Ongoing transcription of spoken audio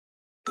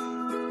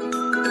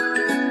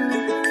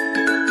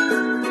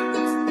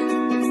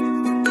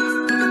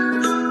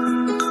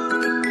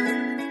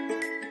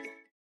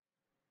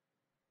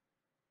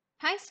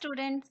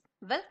students,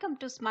 welcome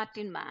to Smart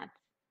in Math.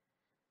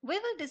 We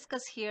will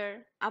discuss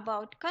here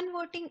about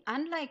converting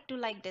unlike to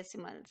like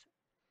decimals.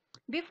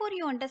 Before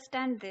you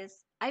understand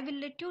this, I will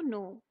let you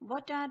know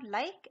what are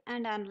like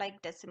and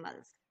unlike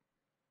decimals.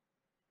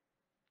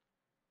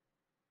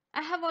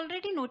 I have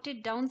already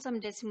noted down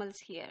some decimals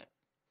here.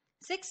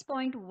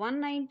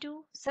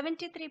 6.192,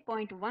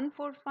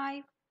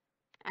 73.145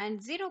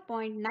 and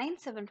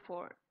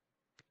 0.974.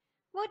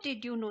 What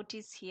did you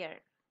notice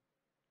here?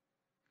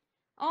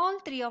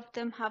 All three of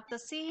them have the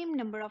same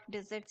number of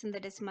digits in the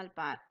decimal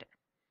part.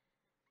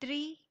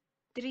 3,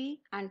 3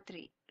 and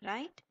 3,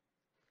 right?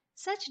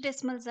 Such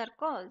decimals are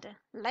called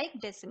like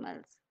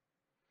decimals.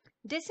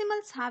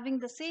 Decimals having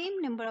the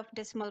same number of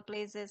decimal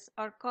places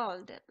are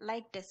called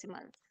like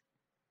decimals.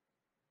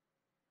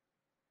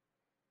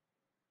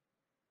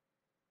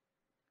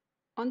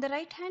 On the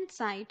right hand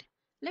side,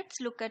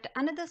 let's look at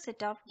another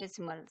set of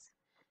decimals.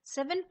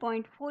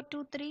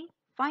 7.423,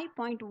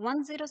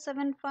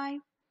 5.1075,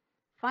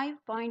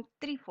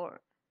 5.34.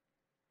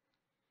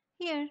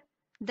 Here,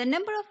 the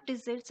number of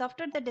digits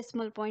after the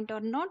decimal point are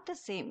not the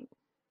same.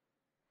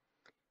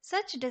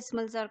 Such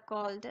decimals are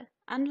called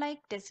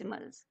unlike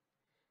decimals.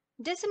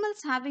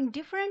 Decimals having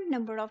different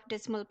number of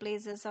decimal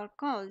places are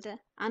called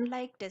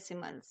unlike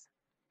decimals.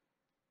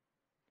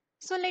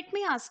 So let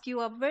me ask you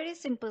a very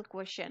simple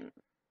question.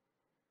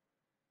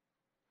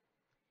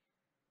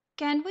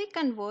 Can we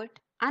convert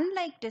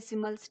unlike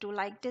decimals to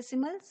like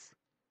decimals?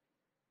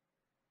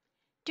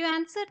 To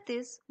answer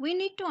this, we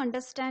need to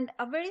understand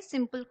a very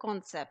simple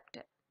concept.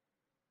 Look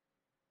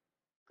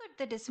at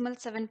the decimal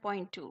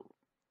 7.2.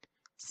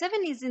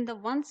 7 is in the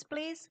ones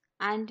place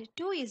and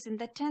 2 is in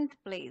the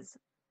tenth place.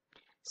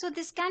 So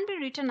this can be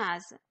written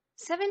as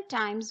 7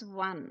 times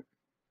 1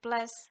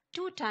 plus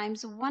 2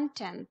 times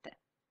 1/10.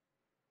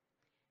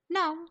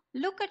 Now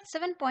look at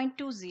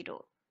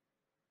 7.20.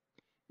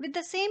 With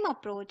the same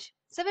approach,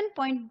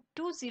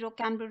 7.20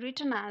 can be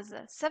written as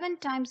 7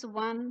 times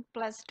 1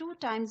 plus 2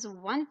 times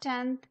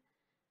 1/10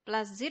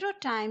 plus 0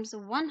 times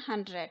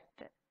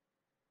 1/100th.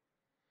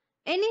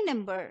 Any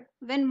number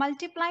when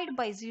multiplied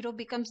by 0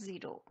 becomes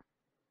 0.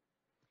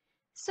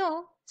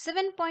 So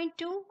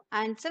 7.2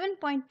 and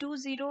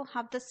 7.20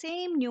 have the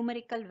same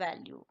numerical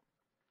value.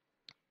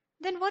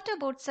 Then what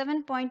about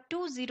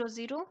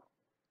 7.200?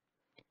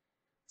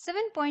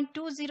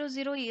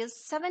 7.200 is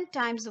 7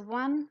 times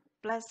 1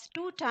 plus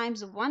 2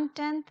 times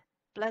 1/10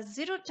 plus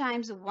 0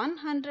 times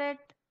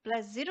 100th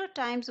plus 0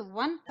 times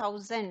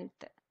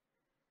 1000th.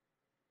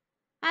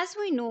 As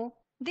we know,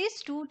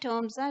 these two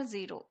terms are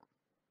 0.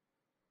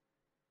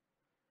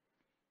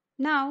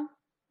 Now,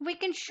 we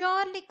can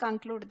surely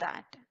conclude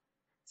that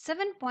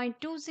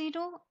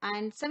 7.20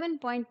 and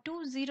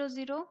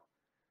 7.200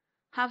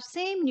 have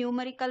same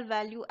numerical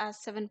value as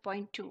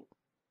 7.2.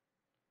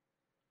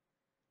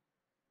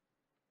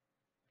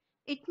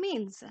 It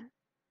means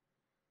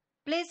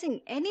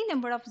placing any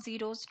number of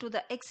zeros to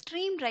the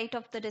extreme right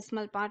of the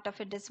decimal part of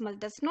a decimal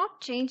does not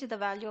change the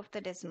value of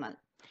the decimal.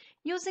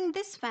 Using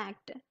this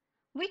fact,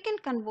 we can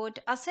convert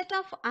a set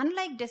of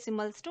unlike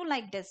decimals to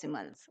like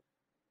decimals.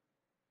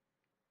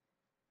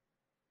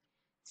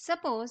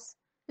 Suppose,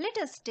 let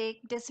us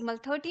take decimal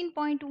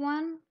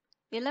 13.1,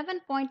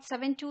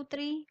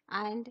 11.723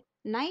 and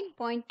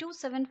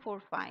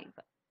 9.2745.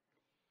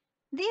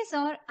 These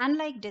are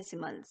unlike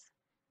decimals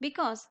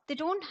because they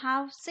don't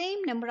have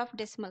same number of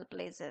decimal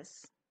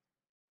places.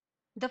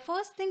 The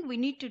first thing we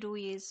need to do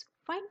is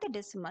find the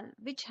decimal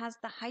which has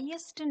the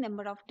highest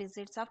number of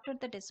digits after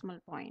the decimal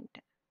point.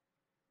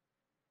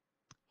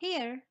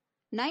 Here,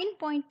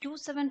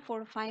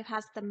 9.2745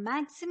 has the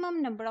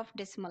maximum number of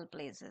decimal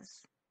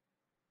places,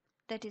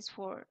 that is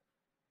 4.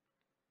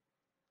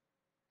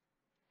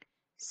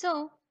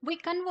 So, we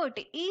convert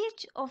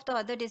each of the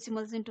other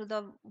decimals into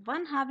the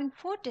one having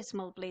 4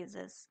 decimal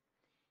places.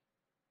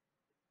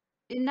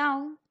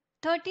 Now,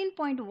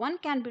 13.1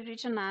 can be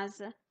written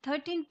as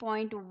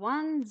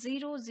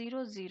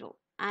 13.1000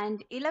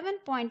 and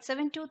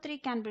 11.723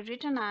 can be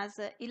written as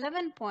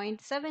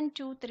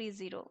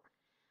 11.7230,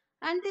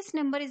 and this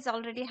number is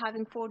already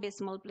having 4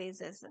 decimal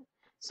places.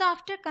 So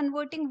after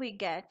converting we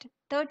get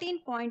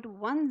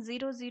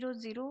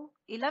 13.1000,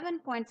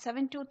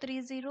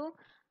 11.7230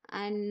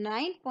 and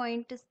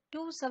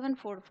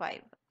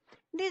 9.2745.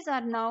 These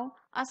are now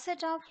a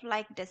set of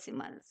like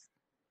decimals.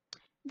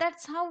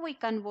 That's how we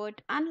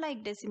convert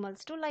unlike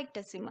decimals to like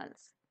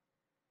decimals.